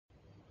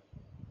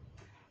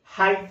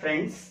Hi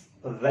friends,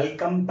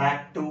 welcome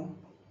back to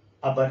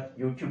our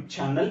YouTube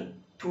channel.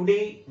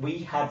 Today we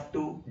have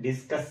to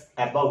discuss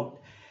about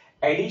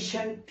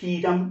addition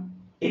theorem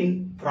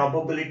in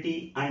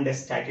probability and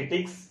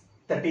statistics,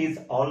 that is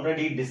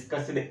already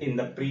discussed in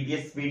the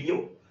previous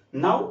video.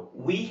 Now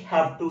we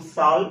have to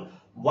solve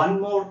one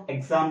more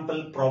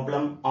example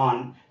problem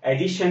on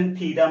addition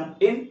theorem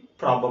in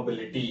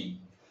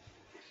probability.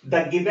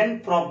 The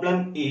given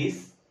problem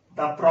is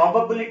the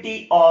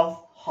probability of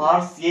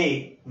horse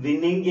A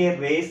winning a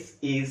race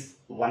is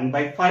 1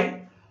 by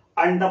 5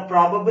 and the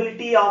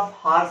probability of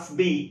horse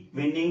B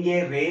winning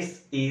a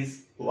race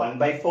is 1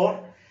 by 4.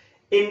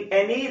 In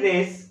any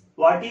race,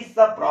 what is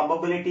the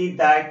probability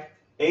that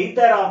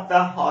either of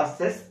the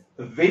horses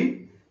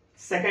win?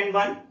 Second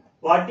one,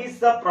 what is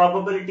the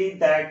probability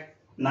that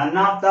none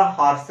of the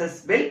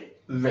horses will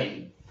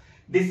win?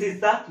 This is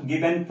the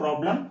given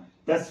problem.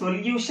 The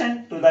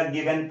solution to the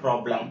given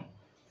problem.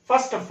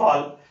 First of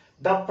all,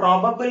 the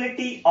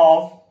probability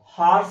of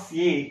horse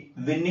A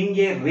winning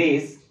a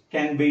race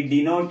can be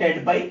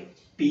denoted by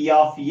P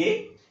of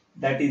A,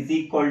 that is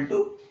equal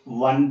to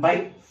 1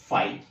 by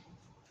 5.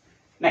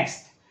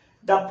 Next,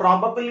 the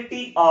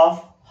probability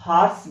of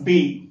horse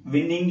B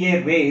winning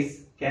a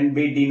race can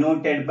be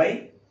denoted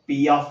by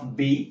P of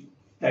B,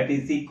 that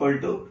is equal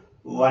to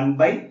 1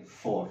 by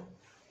 4.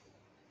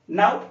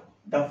 Now,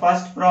 the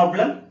first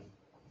problem.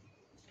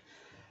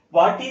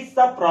 What is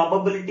the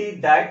probability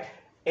that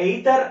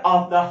either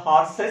of the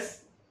horses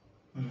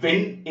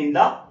win in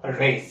the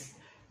race?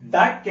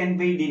 That can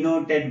be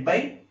denoted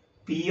by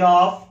P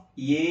of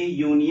A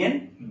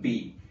union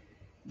B.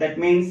 That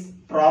means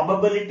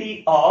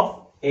probability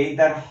of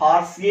either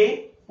horse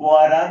A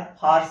or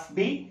horse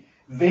B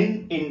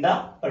win in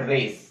the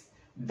race.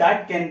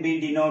 That can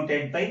be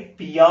denoted by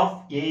P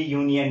of A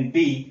union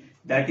B,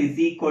 that is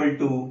equal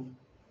to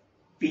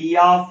P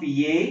of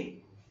A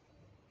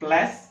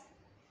plus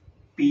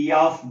P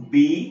of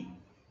B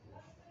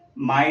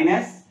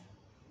minus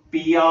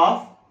P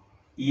of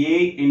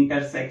A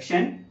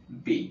intersection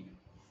B.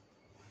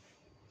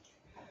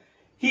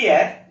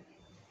 Here,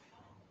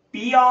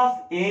 P of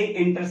A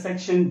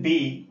intersection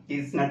B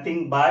is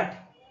nothing but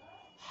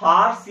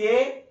horse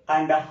A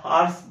and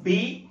horse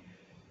B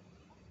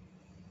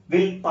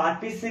will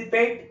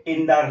participate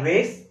in the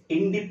race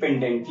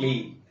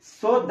independently,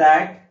 so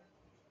that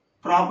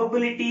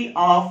probability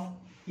of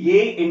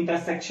A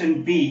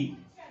intersection B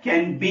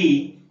can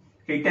be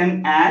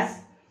written as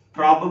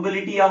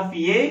probability of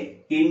A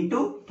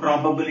into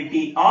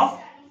probability of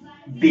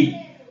B,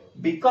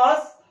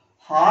 because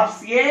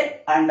horse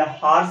A and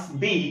horse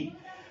B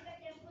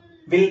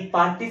will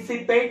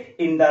participate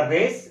in the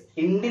race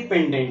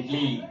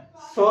independently,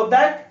 so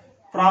that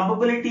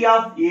probability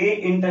of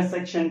A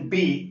intersection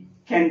B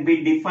can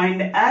be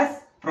defined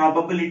as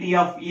probability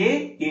of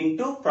A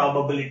into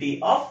probability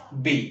of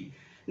B.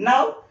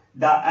 Now,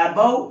 the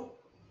above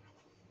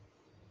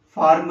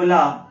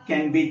formula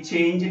can be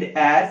changed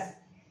as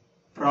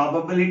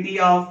probability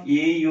of A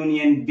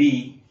union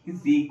B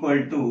is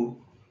equal to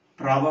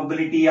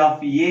probability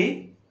of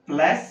A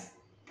plus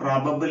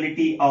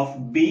probability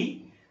of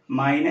B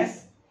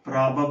minus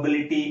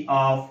probability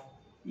of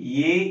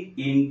A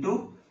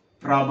into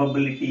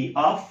probability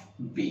of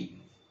B.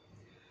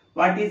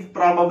 What is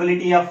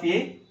probability of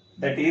A?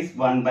 That is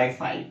 1 by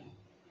 5.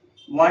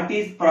 What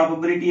is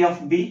probability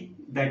of B?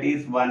 That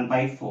is 1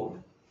 by 4.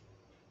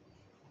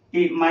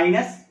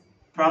 Minus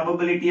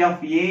probability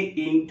of A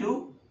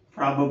into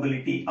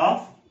probability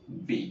of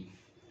B.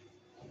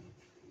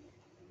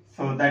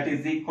 So that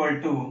is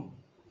equal to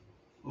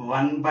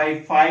 1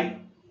 by 5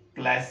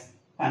 plus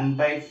 1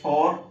 by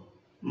 4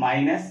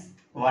 minus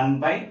 1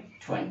 by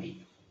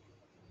 20.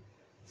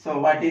 So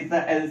what is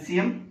the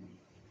LCM?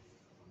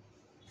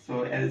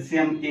 So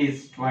LCM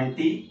is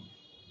 20.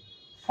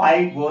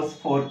 5 goes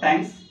 4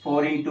 times.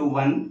 4 into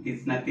 1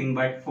 is nothing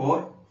but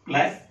 4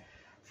 plus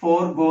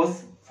 4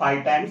 goes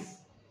 5 times.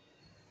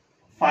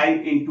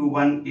 5 into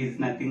 1 is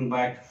nothing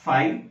but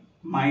 5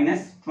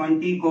 minus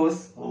 20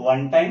 goes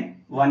 1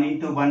 time. 1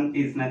 into 1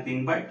 is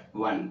nothing but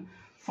 1.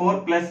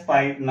 4 plus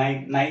 5,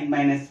 9. 9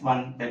 minus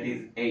 1, that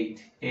is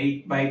 8.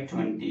 8 by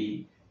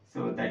 20.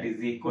 So that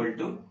is equal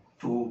to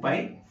 2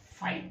 by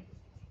 5.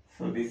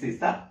 So this is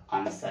the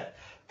answer.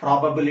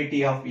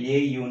 Probability of A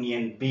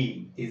union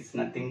B is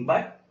nothing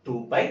but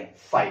 2 by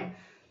 5.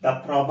 The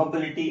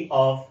probability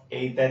of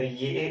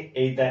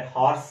either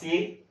horse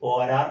A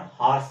or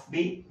horse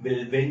B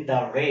will win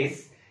the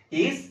race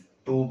is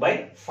 2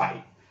 by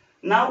 5.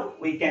 Now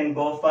we can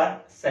go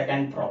for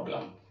second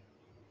problem.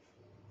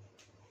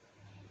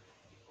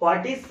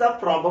 What is the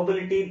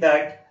probability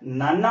that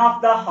none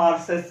of the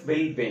horses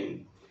will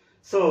win?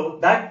 So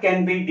that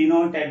can be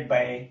denoted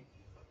by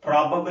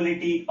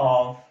probability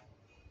of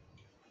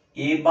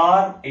A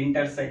bar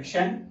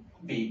intersection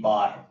B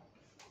bar.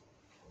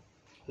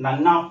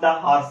 None of the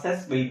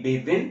horses will be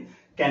win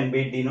can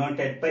be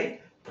denoted by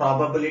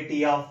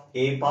probability of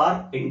A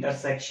bar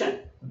intersection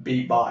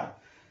B bar.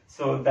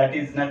 So that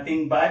is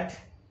nothing but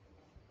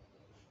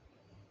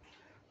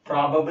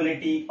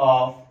probability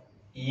of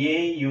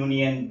A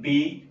union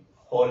B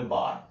whole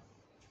bar.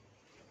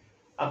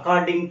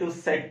 According to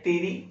set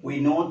theory, we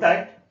know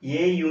that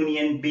A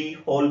union B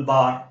whole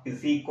bar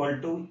is equal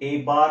to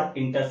A bar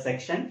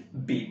intersection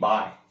B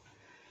bar.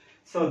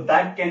 So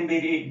that can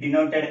be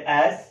denoted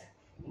as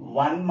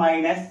 1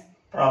 minus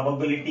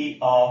probability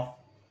of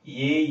A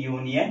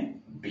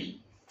union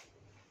B.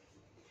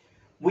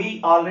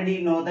 We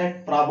already know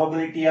that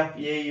probability of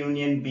A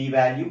union B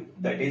value,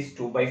 that is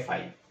 2 by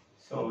 5.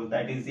 So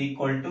that is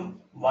equal to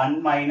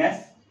 1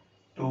 minus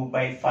 2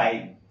 by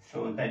 5.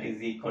 So that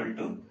is equal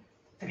to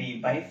 3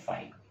 by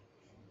 5.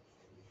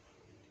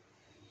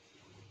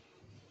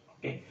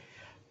 Okay.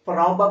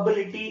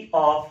 Probability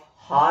of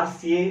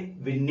horse A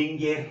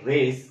winning a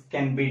race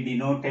can be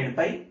denoted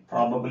by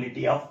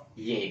probability of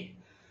A.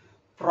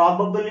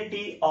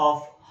 Probability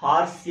of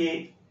horse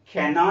A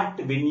cannot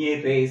win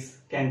a race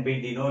can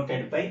be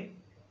denoted by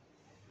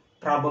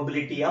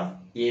probability of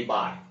A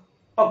bar.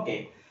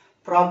 Okay.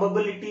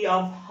 Probability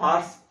of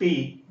horse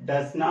P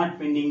does not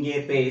winning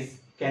a race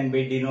can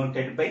be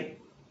denoted by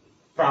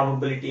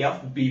probability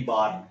of B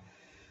bar.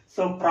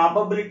 So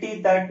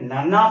probability that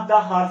none of the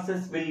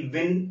horses will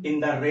win in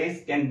the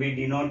race can be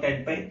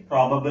denoted by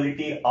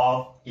probability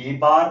of A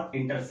bar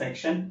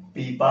intersection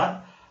B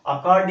bar.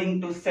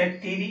 According to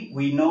set theory,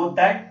 we know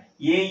that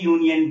A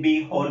union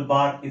B whole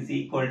bar is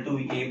equal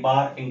to A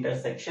bar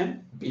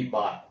intersection B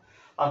bar.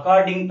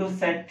 According to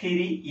set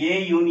theory,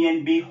 A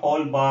union B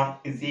whole bar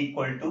is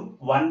equal to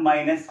 1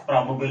 minus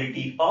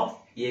probability of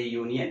A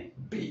union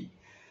B.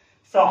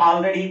 So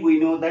already we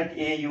know that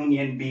A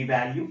union B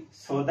value,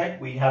 so that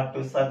we have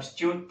to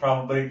substitute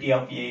probability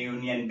of A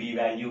union B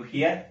value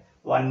here.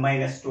 1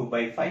 minus 2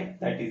 by 5,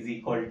 that is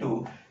equal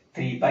to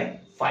 3 by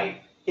 5.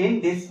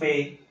 In this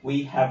way,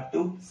 we have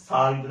to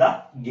solve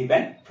the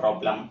given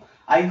problem.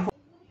 I hope.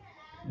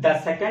 The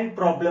second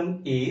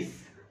problem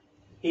is,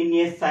 in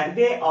a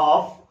survey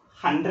of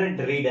 100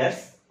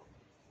 readers,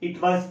 it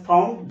was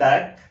found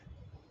that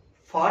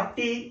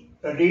 40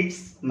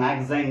 reads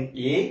magazine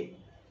A,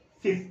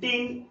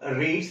 15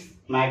 reads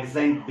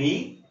magazine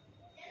B,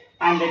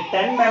 and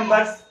 10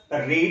 members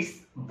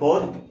reads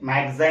both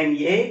magazine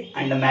A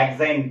and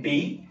magazine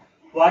B.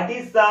 What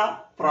is the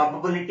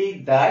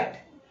probability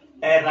that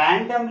a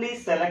randomly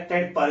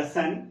selected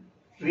person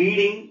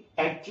reading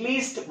at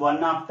least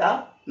one of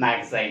the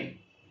magazine?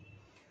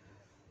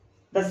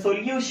 The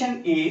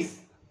solution is,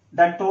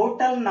 the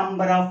total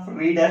number of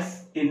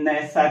readers in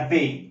a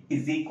survey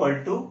is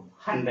equal to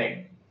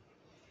 100.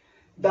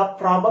 The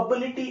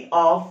probability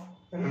of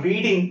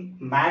reading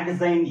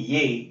magazine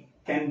A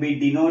can be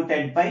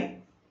denoted by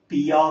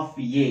P of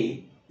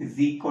A is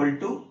equal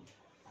to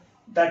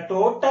the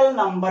total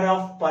number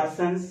of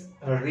persons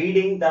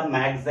reading the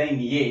magazine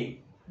A,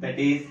 that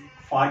is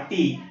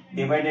 40,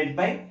 divided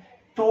by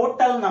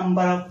total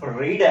number of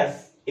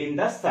readers in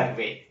the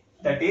survey,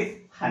 that is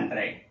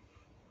 100.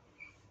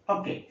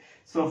 Okay,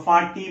 so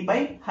 40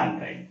 by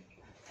 100.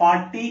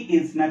 40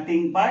 is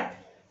nothing but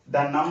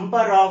the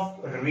number of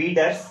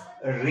readers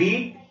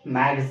read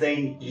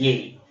magazine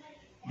A.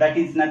 That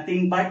is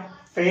nothing but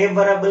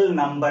favorable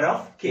number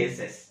of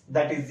cases.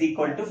 That is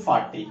equal to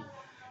 40.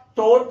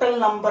 Total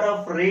number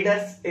of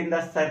readers in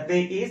the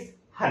survey is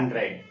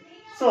 100.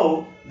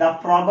 So the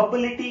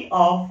probability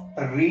of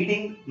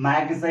reading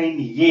magazine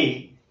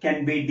A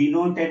can be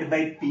denoted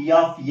by P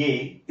of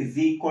A is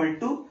equal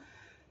to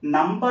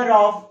number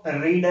of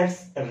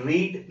readers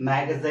read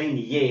magazine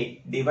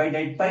A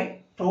divided by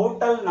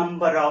total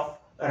number of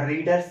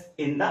readers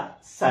in the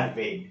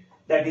survey.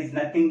 That is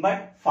nothing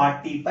but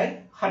 40 by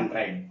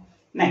 100.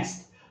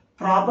 Next,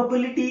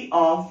 probability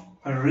of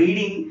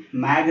reading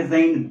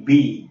magazine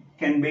B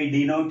can be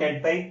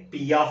denoted by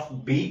P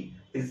of B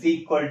is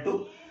equal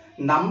to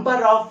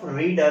number of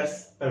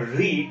readers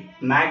read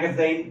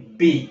magazine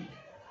B.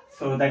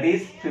 So that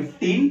is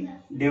 15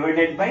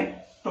 divided by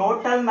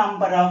total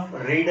number of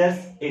readers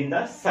in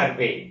the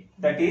survey,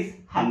 that is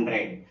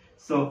 100.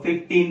 So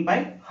 15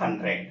 by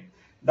 100.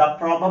 The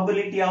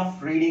probability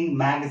of reading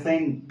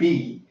magazine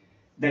B,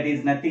 that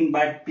is nothing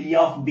but P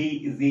of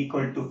B is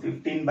equal to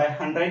 15 by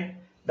 100.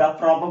 The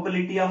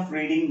probability of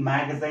reading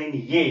magazine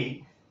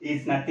A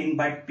is nothing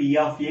but P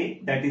of A,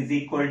 that is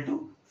equal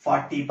to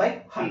 40 by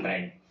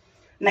 100.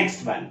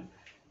 Next one,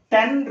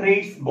 10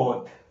 reads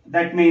both.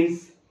 That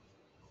means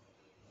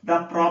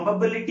the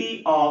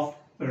probability of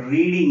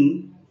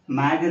reading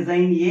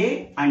magazine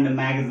A and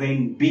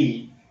magazine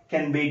B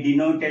can be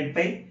denoted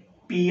by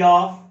P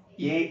of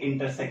A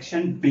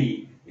intersection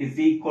B is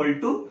equal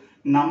to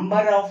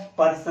number of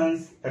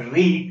persons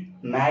read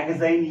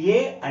magazine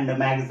A and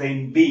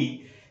magazine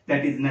B,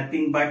 that is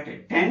nothing but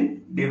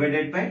 10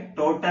 divided by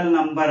total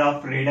number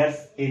of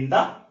readers in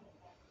the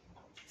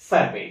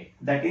survey,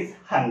 that is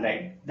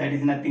 100. That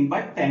is nothing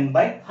but 10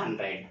 by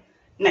 100.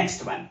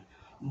 Next one,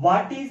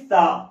 what is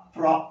the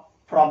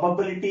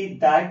probability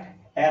that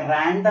a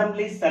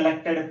randomly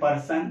selected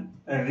person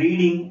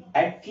reading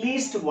at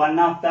least one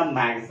of the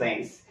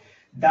magazines?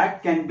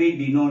 That can be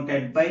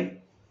denoted by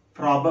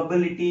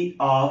probability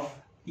of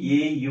A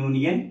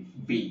union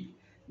B.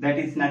 That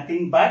is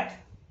nothing but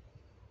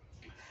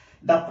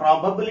the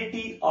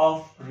probability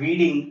of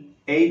reading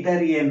either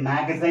a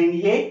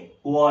magazine A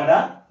or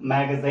a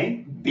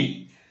magazine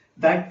B.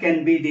 That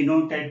can be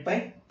denoted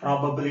by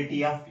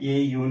probability of A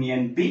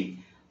union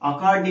B.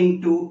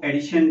 According to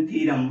addition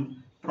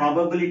theorem,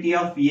 probability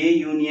of A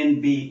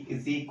union B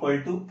is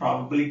equal to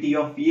probability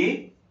of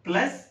A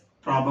plus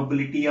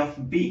probability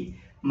of B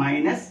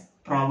minus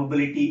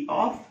probability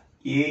of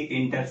A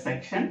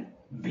intersection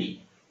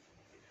B.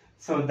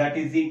 So that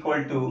is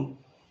equal to,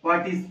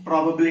 what is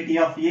probability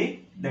of A?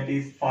 That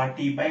is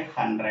 40 by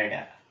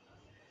 100.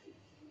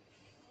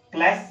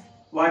 Plus,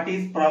 what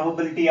is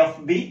probability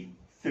of B?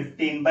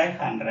 15 by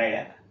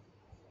 100.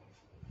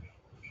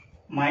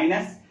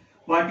 Minus,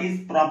 what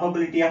is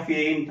probability of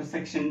A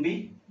intersection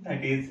B?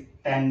 That is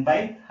 10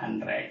 by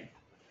 100.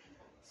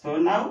 So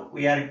now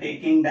we are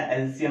taking the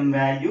LCM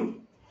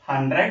value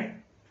 100.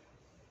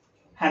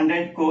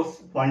 100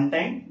 goes one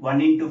time,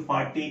 1 into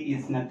 40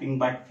 is nothing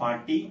but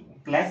 40,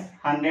 plus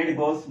 100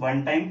 goes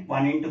one time,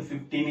 1 into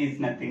 15 is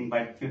nothing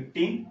but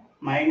 15,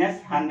 minus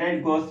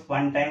 100 goes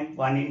one time,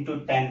 1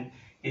 into 10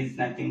 is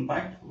nothing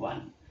but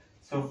 1.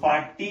 So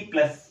 40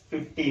 plus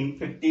 15,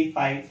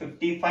 55,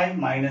 55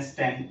 minus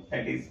 10,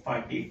 that is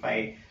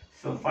 45.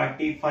 So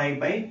 45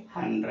 by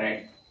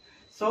 100.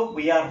 So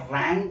we are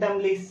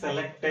randomly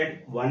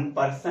selected one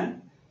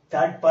person.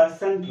 That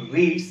person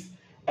reads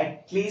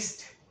at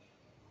least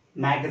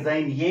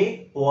magazine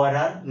A or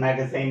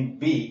magazine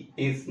B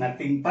is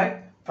nothing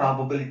but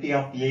probability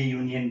of A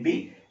union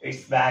B.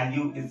 Its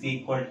value is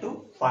equal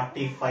to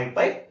 45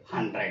 by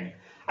 100.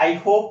 I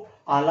hope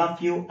all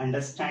of you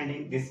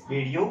understanding this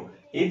video.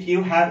 If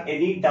you have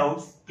any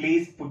doubts,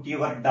 please put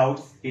your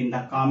doubts in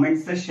the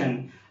comment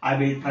section. I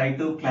will try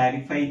to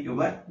clarify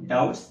your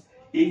doubts.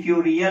 If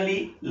you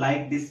really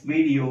like this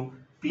video,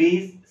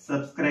 please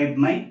subscribe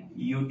my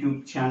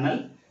YouTube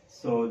channel.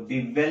 So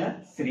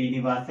Divvela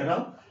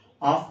Srinivasarao.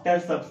 After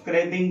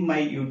subscribing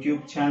my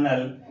YouTube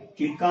channel,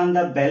 click on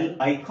the bell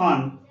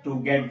icon to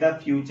get the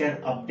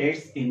future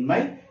updates in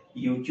my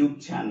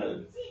YouTube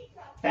channel.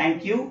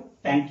 Thank you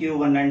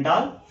one and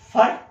all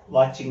for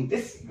watching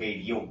this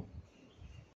video.